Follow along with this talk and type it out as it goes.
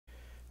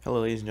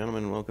Hello ladies and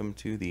gentlemen, welcome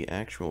to the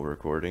actual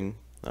recording.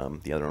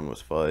 The other one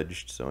was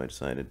fudged, so I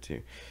decided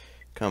to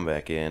come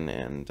back in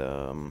and,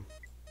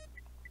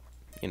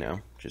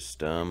 just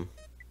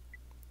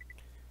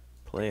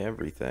play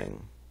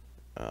everything.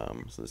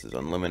 So this is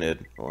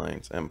Unlimited,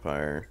 Alliance,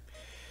 Empire.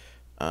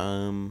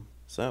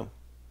 So,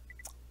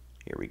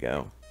 here we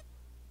go.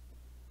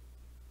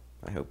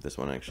 I hope this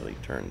one actually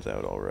turns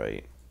out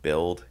alright.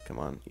 Build, come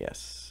on,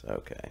 yes,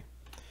 okay.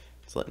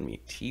 It's letting me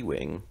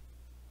T-Wing.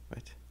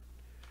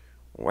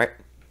 What? I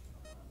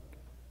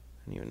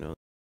didn't even know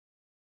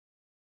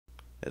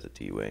as a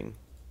T-Wing.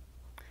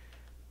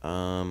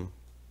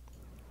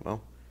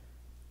 Well,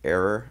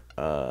 error.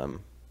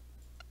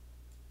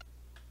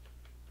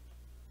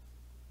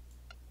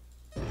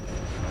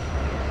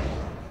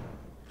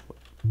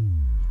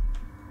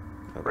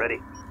 Okay. Ready.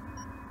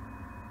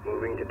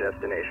 Moving to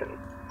destination.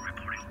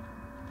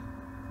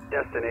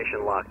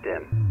 Destination locked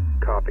in.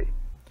 Copy.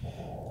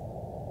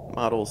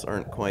 Models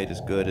aren't quite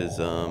as good as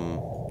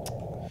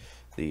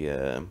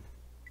the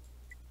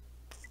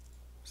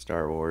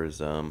Star Wars.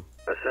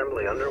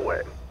 Assembly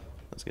underway.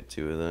 Let's get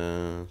two of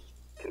those.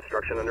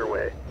 Construction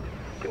underway.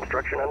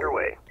 Construction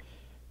underway.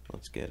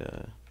 Let's get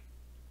a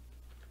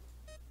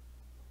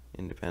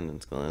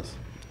Independence class.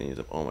 It's gonna use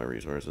up all my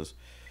resources.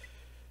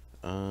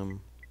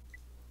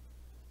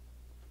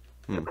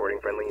 Reporting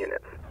friendly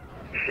units.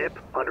 Ship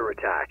under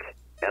attack.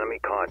 Enemy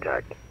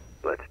contact.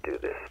 Let's do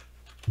this.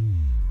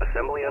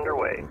 Assembly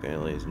underway. Okay,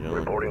 ladies and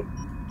gentlemen. Reporting.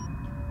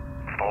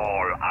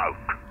 Fall out.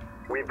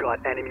 We've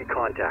got enemy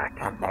contact.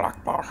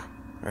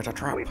 There's a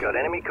trap. We've got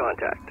enemy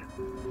contact.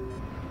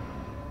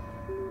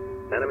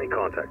 Enemy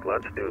contact.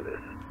 Let's do this.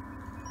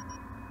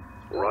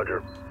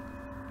 Roger.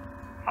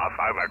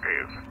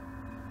 Affirmative.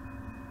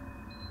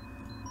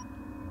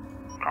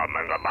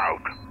 Coming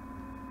about.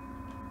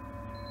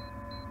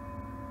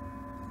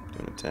 Do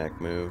an attack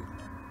move.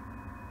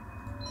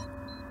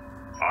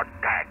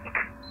 Attack.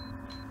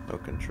 Oh,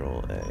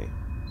 Control A.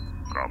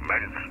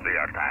 Commence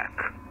the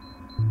attack.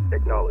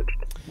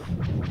 Acknowledged.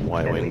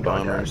 Y-wing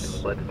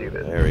bombers. Let's do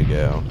this. There we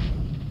go.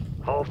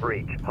 Hull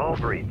breach. Hull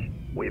breach.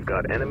 We've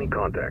got enemy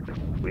contact.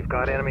 We've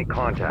got enemy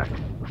contact.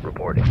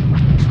 Reporting.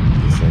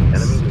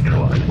 Enemy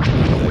neutralized.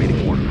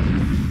 Awaiting order.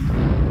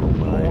 Oh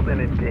my. Hold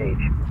and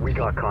engage. We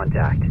got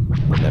contact.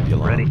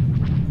 Nebula. Ready.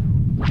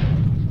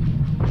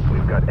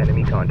 We've got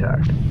enemy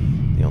contact.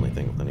 The only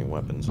thing with any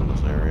weapons in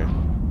this area.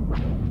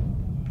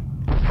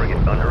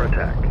 Frigate under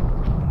attack.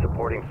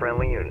 Supporting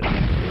friendly units.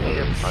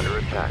 Ship under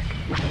attack.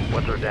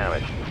 What's our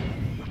damage?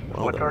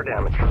 Well What's done. our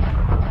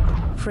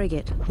damage?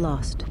 Frigate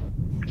lost.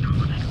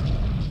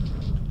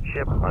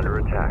 Ship under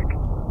attack.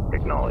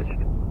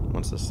 Acknowledged.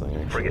 What's this thing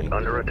actually? Frigate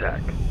under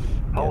attack.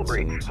 Hull Gets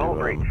breach. into, Hull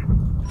breach.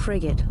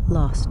 Frigate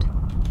lost.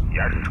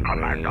 Yes,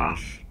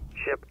 Range.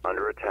 Ship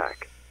under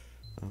attack.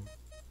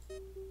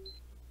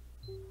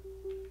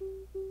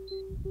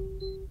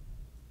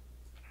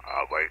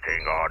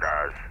 Awaiting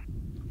orders.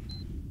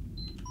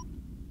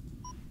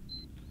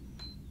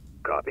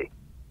 Copy.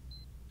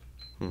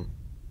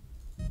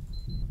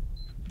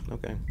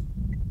 Okay.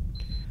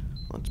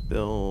 Let's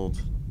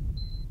build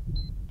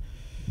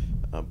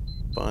a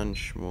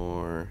bunch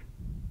more.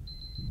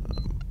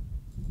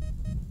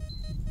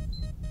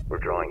 We're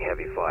drawing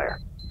heavy fire.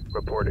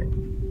 Reporting.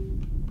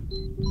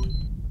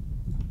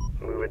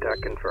 Move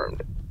attack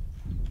confirmed.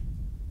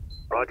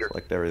 Roger.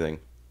 Select everything.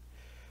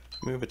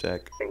 Move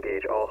attack.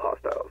 Engage all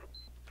hostiles.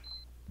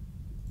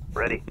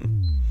 Ready.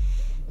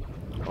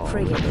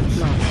 Frigate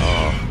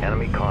lost.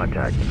 Enemy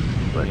contact.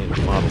 I mean,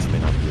 the models may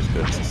not be as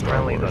good as the Star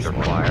Friendly's Wars under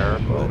one, fire.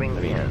 but, Moving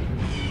I mean, in.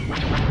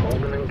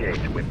 Hold and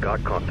engage. We've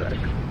got contact.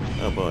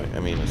 oh boy, I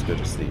mean, as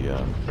good as the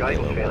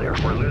Guidance Halo failure.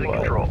 one, We're losing but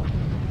control.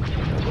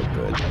 They look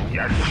good.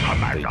 Yes,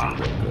 They do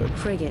look good.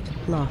 Frigate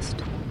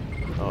lost.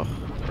 Oh,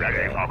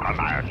 Ready for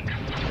command.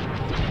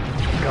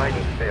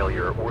 Guidance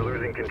failure. We're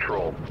losing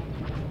control.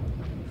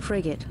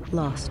 Frigate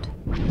lost.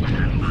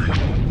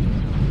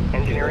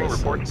 Engineering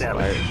reports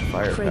damage.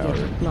 Firepower.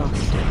 Frigate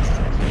lost.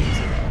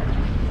 Amazing.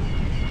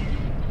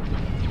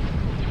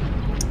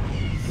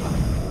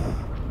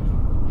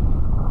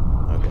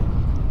 Okay.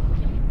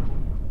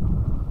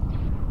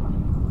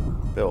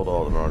 Build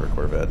all the Marauder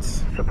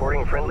Corvettes.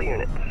 Supporting friendly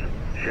units.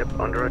 Ship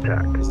under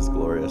attack. This is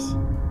glorious.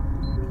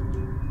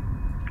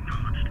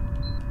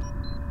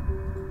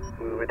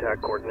 Move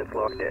attack coordinates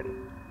locked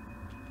in.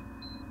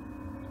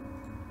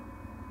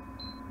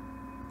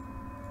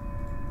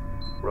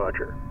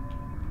 Roger.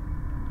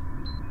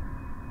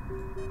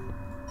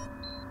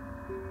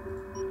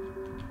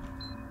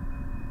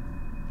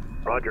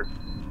 Roger.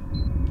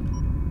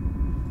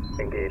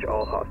 Engage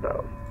all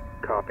hostiles.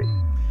 Copy.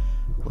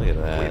 Look at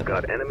that. We've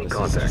got enemy This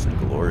contact. is just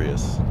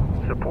glorious.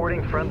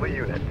 Supporting friendly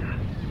units.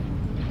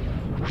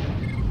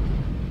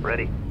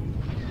 Ready.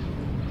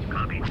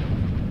 Copy.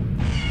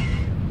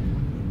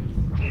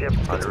 Ship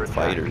Let's get under some attack.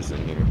 fighters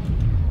in here.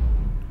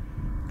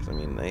 Because, I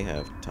mean, they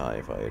have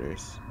TIE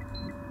fighters.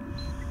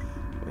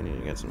 We need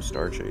to get some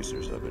Star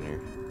Chasers up in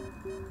here.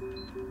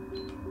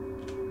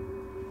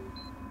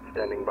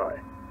 Standing by.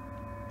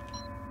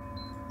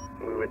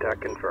 Move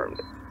attack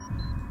confirmed.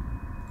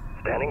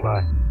 Standing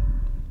by.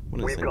 What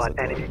does We've things got look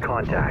enemy like?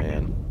 contact. Oh,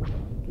 man.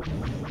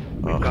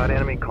 We've got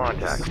enemy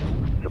contact.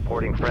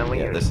 Supporting friendly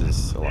Yeah, units. this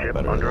is a lot Ship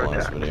better than under the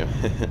last attack.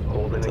 video.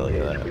 Hold I'll and tell you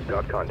engage. that. We've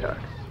got contact.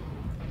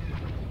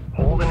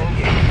 Hold and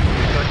engage.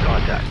 We've got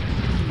contact.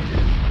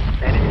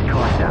 Enemy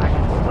contact.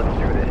 Let's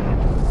do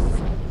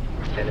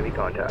this. Enemy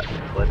contact.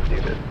 Let's do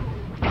this.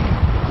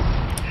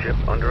 Ship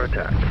under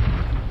attack.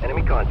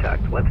 Enemy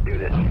contact. Let's do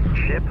this.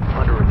 Ship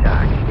under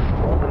attack.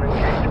 Hold and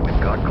engage.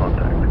 We've got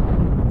contact.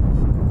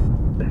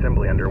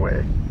 Assembly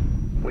underway.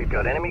 We've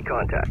got enemy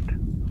contact.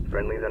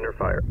 Friendlies under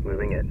fire.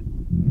 Moving in.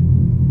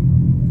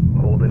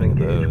 Hold and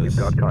engage. those. We've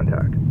got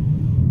contact.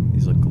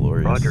 These look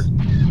glorious. Roger.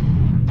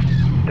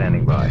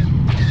 Standing by.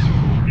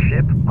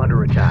 Ship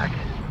under attack.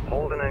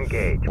 Hold and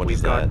engage. What We've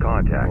is got that?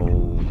 contact. Oh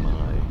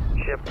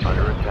my. Ship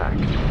under attack.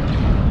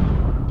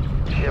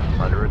 Ship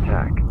under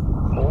attack.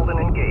 Hold and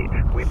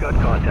engage. We've got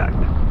contact.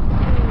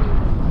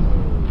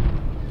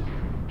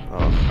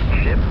 Oh,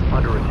 Ship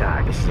under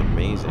attack. this is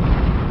amazing.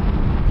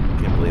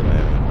 Can't believe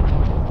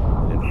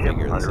I didn't Ship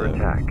figure this under out.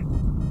 attack.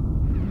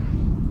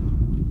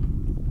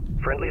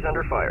 Friendlies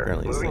under fire.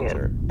 Apparently these Moving things in.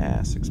 are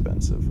ass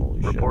expensive. Holy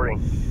Reporting.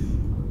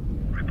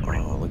 shit.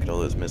 Oh, look at all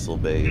those missile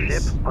bays.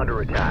 Ship under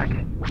attack.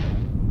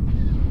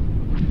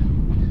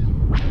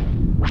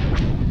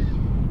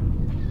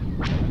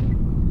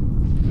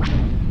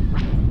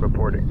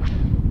 Reporting.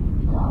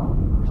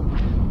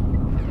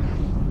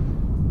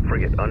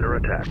 Frigate under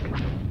attack.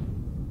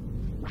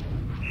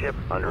 Ship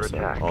under Also,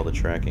 attack. all the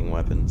tracking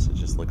weapons. It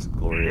just looks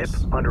glorious.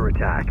 Ship under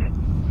attack.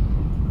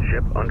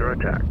 Ship under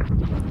attack.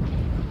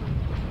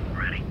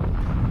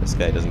 This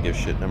guy doesn't give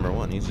shit, number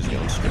one. He's just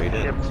going straight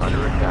in. Ship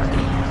under attack.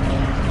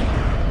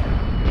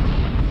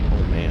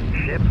 Oh, man.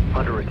 Ship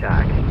under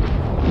attack.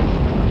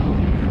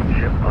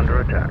 Ship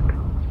under attack.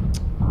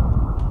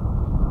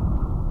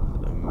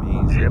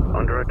 Amazing. Ship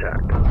under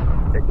attack.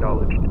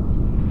 Acknowledged.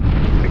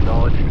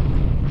 Acknowledged.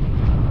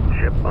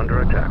 Ship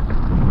under attack.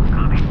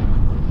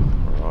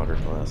 Marauder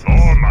classes.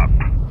 Form up.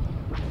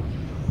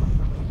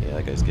 Yeah,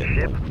 that guy's getting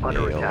Ship like,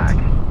 under nailed. attack.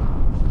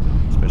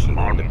 Especially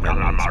the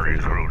Independence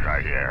cruiser. cruiser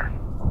here.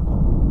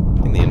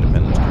 I think the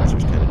Independence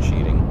cruiser's kind of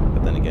cheating,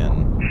 but then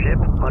again, Ship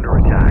under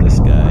attack. this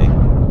guy,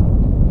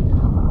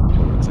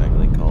 wouldn't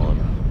exactly call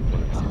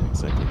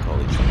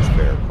these things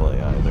fair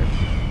play either.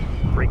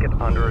 Frigate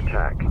under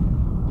attack.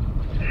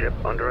 Ship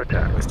under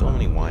attack. Do I still have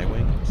any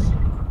Y-wings?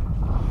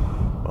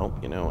 Well,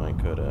 you know, I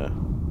could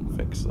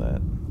fix that.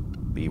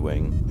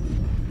 B-wing.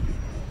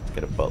 Let's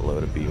get a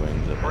buttload of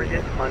B-wings up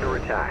Frigate here. under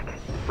attack.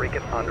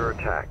 Frigate under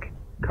attack.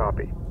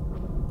 Copy.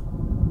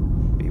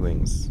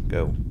 B-wings,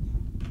 go.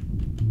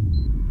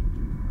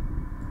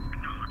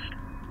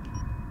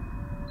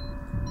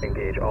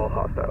 Engage all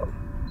hostiles.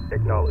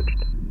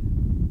 Acknowledged.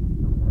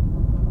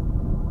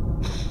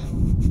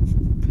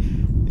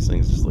 These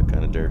things just look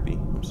kind of derpy.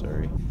 I'm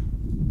sorry.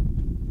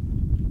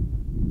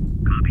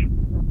 Copy.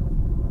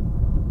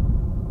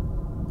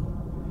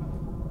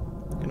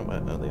 You know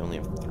what? Oh, they only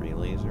have 3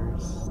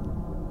 lasers.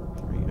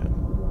 3.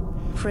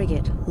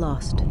 Frigate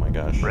lost. Oh my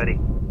gosh. Ready.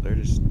 They're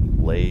just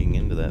laying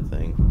into that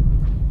thing.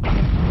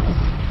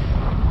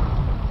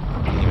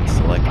 Can't even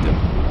select him.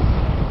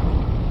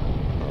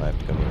 Oh, I have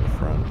to come near the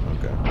front.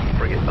 Okay.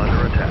 Frigate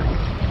under attack.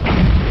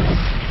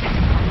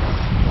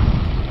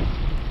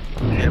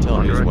 Can't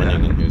tell who's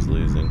winning and who's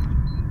losing.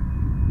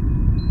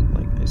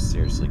 Like, I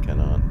seriously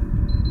cannot.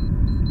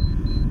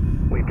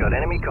 We've got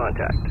enemy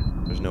contact.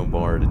 There's no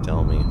bar to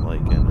tell me, like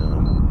in,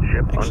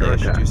 Ship actually under I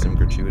should attack. do some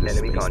gratuitous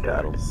Enemy space contact.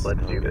 battles. Let's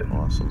That do would be this.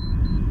 awesome.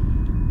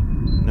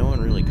 No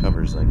one really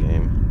covers that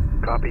game.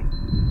 Copy.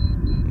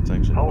 It's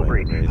actually Hull quite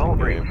breach. an amazing Hull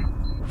breach. game.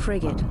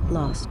 Frigate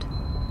lost.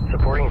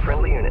 Supporting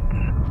friendly units.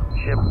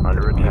 Ship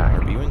under Yeah, attack.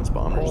 are B-wings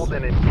bombers? Hold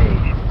and engage.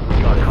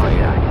 We've got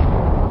contact. I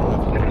don't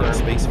know if you can do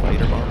space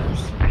fighter bombers.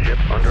 Ship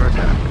under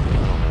attack.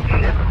 I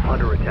don't know. Ship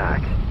under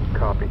attack.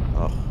 Copy.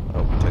 Oh,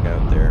 we took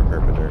out their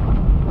Herpeter.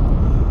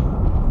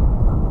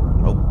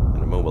 Oh,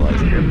 and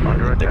immobilizer. Ship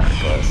under Dick attack.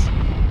 class.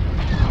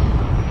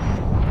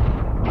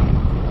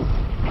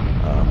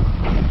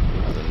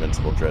 The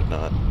invincible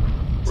dreadnought.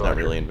 It's not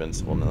Roger. really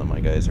invincible, none of my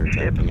guys are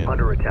Ship attacking it.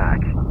 under attack.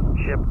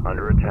 Ship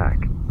under attack.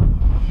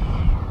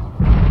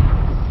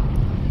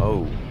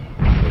 Oh,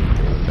 wait,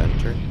 the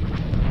Inventor?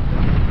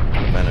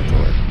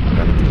 Venator.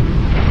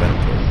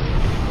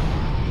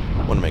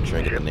 Want to make sure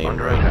I get Ship the name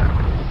under right. attack.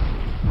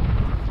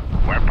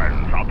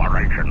 Weapons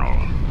operational.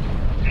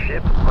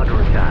 Ship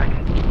under attack.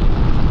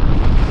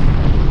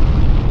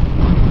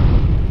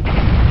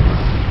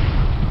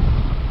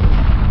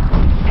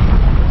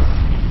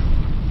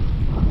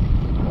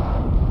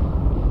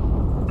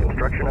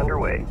 Construction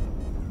underway.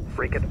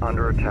 Frigate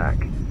under attack.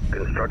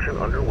 Construction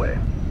underway.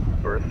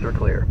 Berths are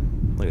clear.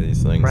 Look at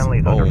these things.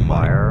 Friendlies Oh under my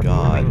fire.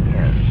 god. Moving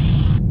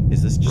in.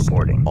 Is this just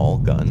Reporting. all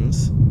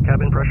guns?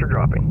 Cabin pressure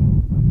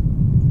dropping.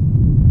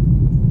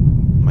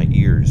 My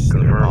ears, they're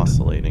Confirmed.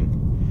 oscillating.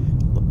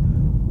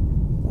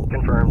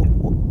 Confirmed.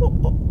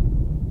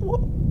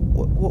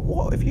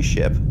 What if your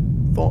ship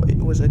thought it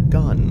was a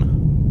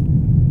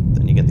gun?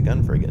 Then you get the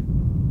gun frigate.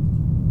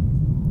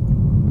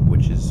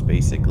 Which is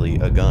basically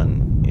a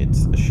gun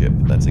It's a ship.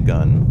 That's a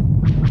gun.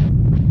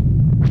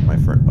 My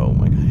friend. Oh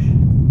my gosh.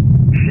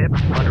 Ship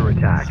under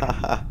attack.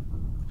 Haha.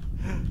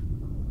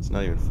 It's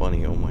not even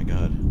funny. Oh my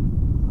god.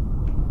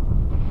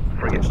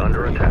 Frigate It's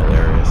under pretty attack.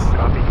 hilarious.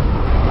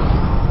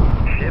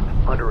 Copy. Ship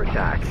under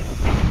attack.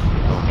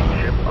 Oh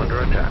my. Ship under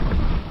attack.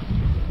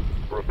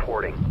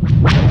 Reporting.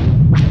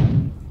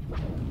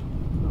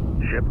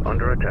 Ship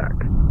under attack.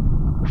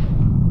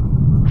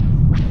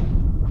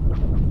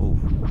 Oof.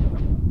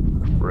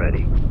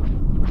 Ready.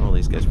 All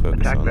these guys focus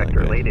Attack on that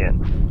vector guy. laid in.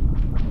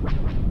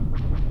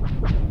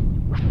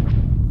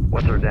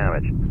 What's our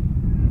damage?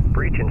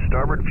 Breach in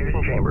starboard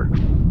fusion chamber.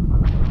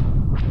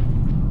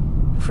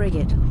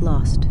 Frigate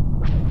lost.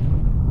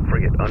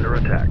 Frigate under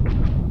attack.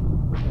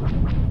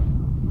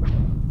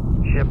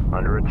 Ship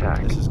under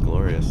attack. This is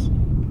glorious.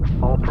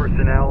 All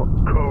personnel,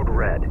 code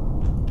red.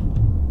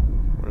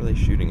 What are they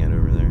shooting at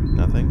over there?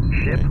 Nothing?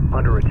 Ship Okay.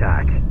 under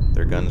attack.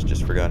 Their guns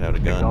just forgot how to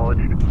gun.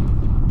 Acknowledged.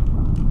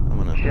 I'm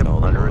gonna Ship call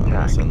them under on. I'm gonna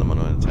attack. send them on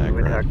an attack New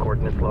run. attack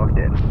coordinates locked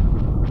in.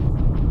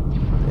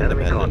 The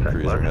Enemy independent contact.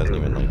 cruiser Let's hasn't do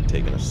even this. like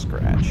taken a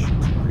scratch.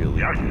 It's really,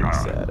 Yes, really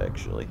sir. sad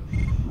actually.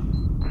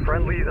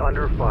 Friendlies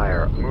under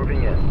fire.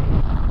 Moving in.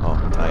 Oh,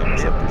 TIE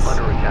Ship interceptors.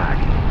 under attack.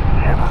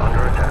 Ship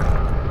under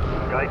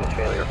attack. Guidance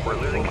failure. We're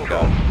losing Oh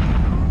control.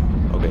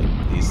 god. Okay,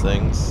 these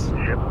things,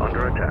 Ship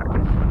under attack.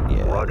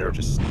 yeah, Roger. they're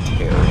just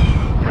tearing.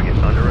 Frigate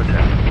under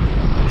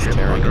attack. Just Ship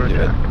tearing under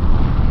into attack.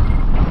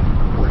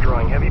 it. We're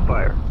drawing heavy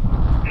fire.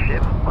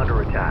 Ship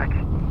under attack.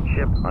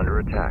 Ship under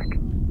attack.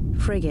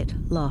 Frigate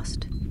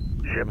lost.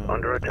 Ship No,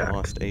 under I attack.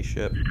 lost a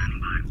ship.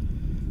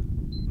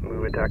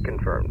 Move attack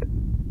confirmed.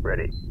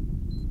 Ready.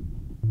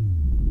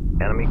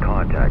 Enemy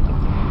contact.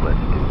 Let's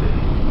do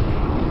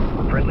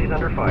this. Friendlies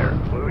under fire.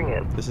 Moving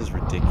in. This is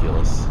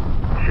ridiculous.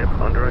 Ship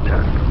under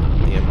attack.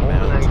 The Hold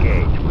amount and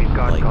engage. We've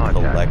got of like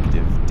contact.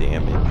 collective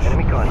damage.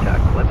 Enemy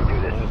contact. Let's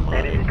do this. Oh my.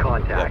 Enemy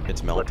contact. Yep,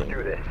 it's melting. Let's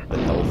do this. The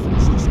health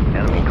is just Enemy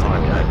melting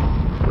contact.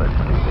 away. Let's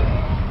do this.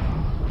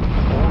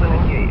 Hold and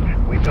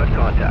engage. We've got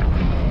contact.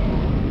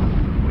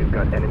 We've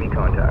got enemy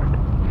contact.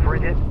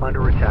 Frigate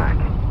under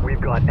attack.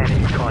 We've got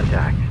enemy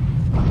contact.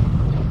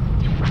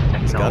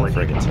 These gun Acknowledge.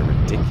 frigates are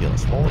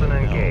ridiculous. What Hold the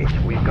and hell?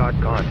 engage. We've got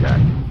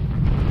contact.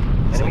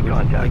 It's Enemy like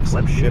contact. like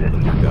some Let's do ship this.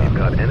 with your We've gun.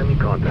 got enemy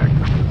contact.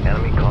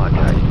 Enemy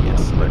contact.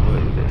 Yes, I Let's do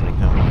would. this. Like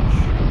how much?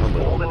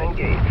 A Hold little. and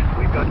engage.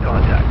 We've got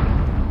contact.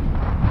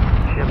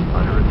 Ship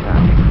under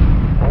attack.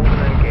 Hold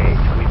and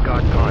engage. We've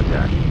got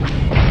contact.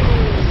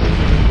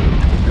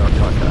 We've got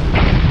contact.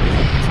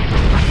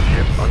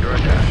 Ship under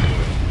attack.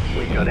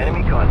 We've got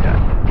enemy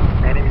contact.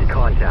 Enemy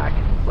contact.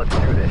 Let's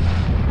do this.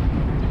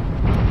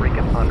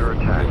 Frigate under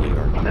attack. Really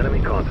are.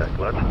 Enemy contact.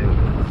 Let's do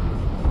this.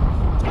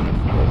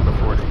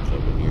 Reporting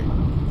over here.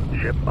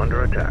 Ship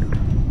under attack.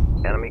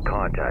 Enemy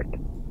contact.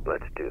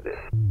 Let's do this.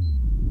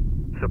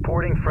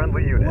 Supporting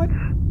friendly units.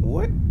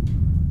 What?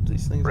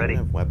 These things Ready.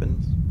 don't have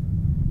weapons?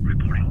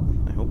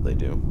 Reporting. I hope they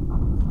do.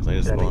 Because I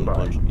just Standing spawned a by.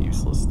 bunch of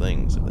useless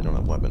things if they don't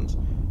have weapons.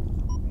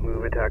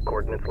 Move attack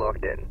coordinates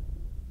locked in.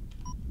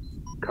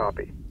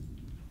 Copy.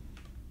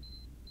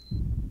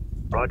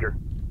 Roger.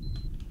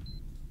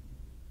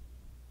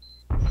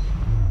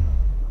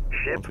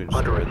 Ship Once we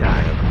under destroy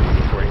attack. them,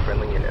 Reporting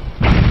friendly unit.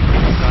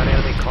 Got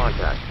enemy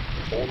contact.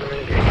 Hold and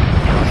engage.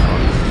 Got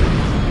contact.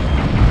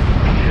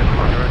 Ship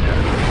under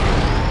attack.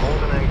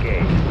 Hold and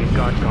engage. We've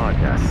got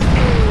contact.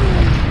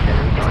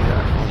 Enemy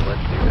contact.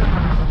 Let's do this.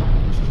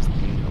 It's just,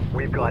 you know,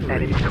 We've got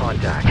enemy obliterated.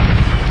 contact.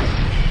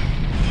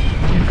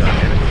 We've got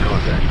enemy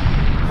contact.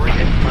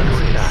 Frigate under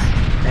attack.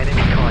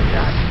 Enemy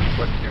contact.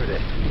 Let's do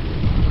this.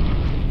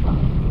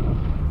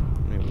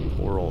 We have a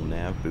poor old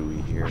nav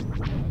buoy here.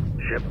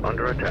 Ship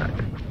under attack.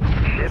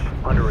 Ship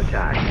under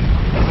attack.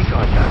 Enemy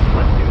contact.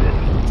 Let's do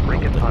this.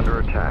 Frigate under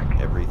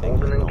attack. Everything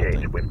Hold is and engage.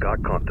 melting. We've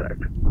got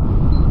contact.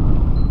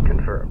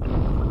 Confirmed.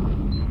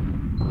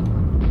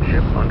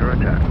 Ship under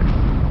attack.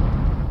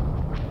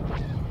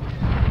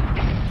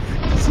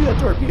 Did you see that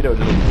torpedo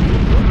just...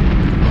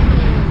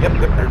 Yep,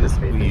 yep, there it is.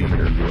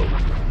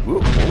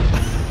 Whoop, whoop.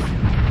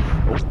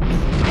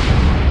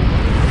 Oh.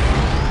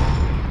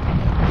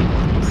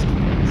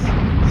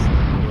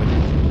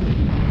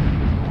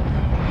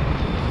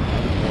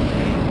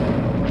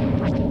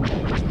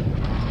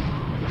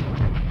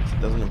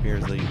 It doesn't appear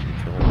as though you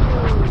can kill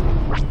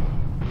them.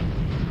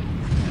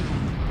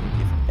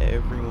 If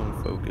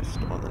everyone focused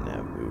on the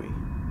nav buoy.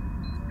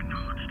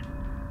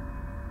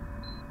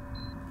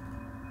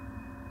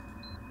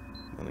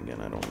 Then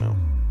again, I don't know.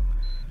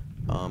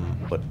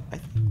 But I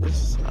think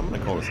this, I'm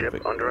gonna call this a Ship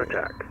victory. under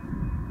attack.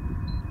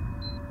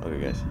 Okay,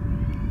 guys.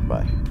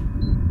 Bye.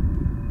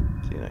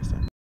 See you next time.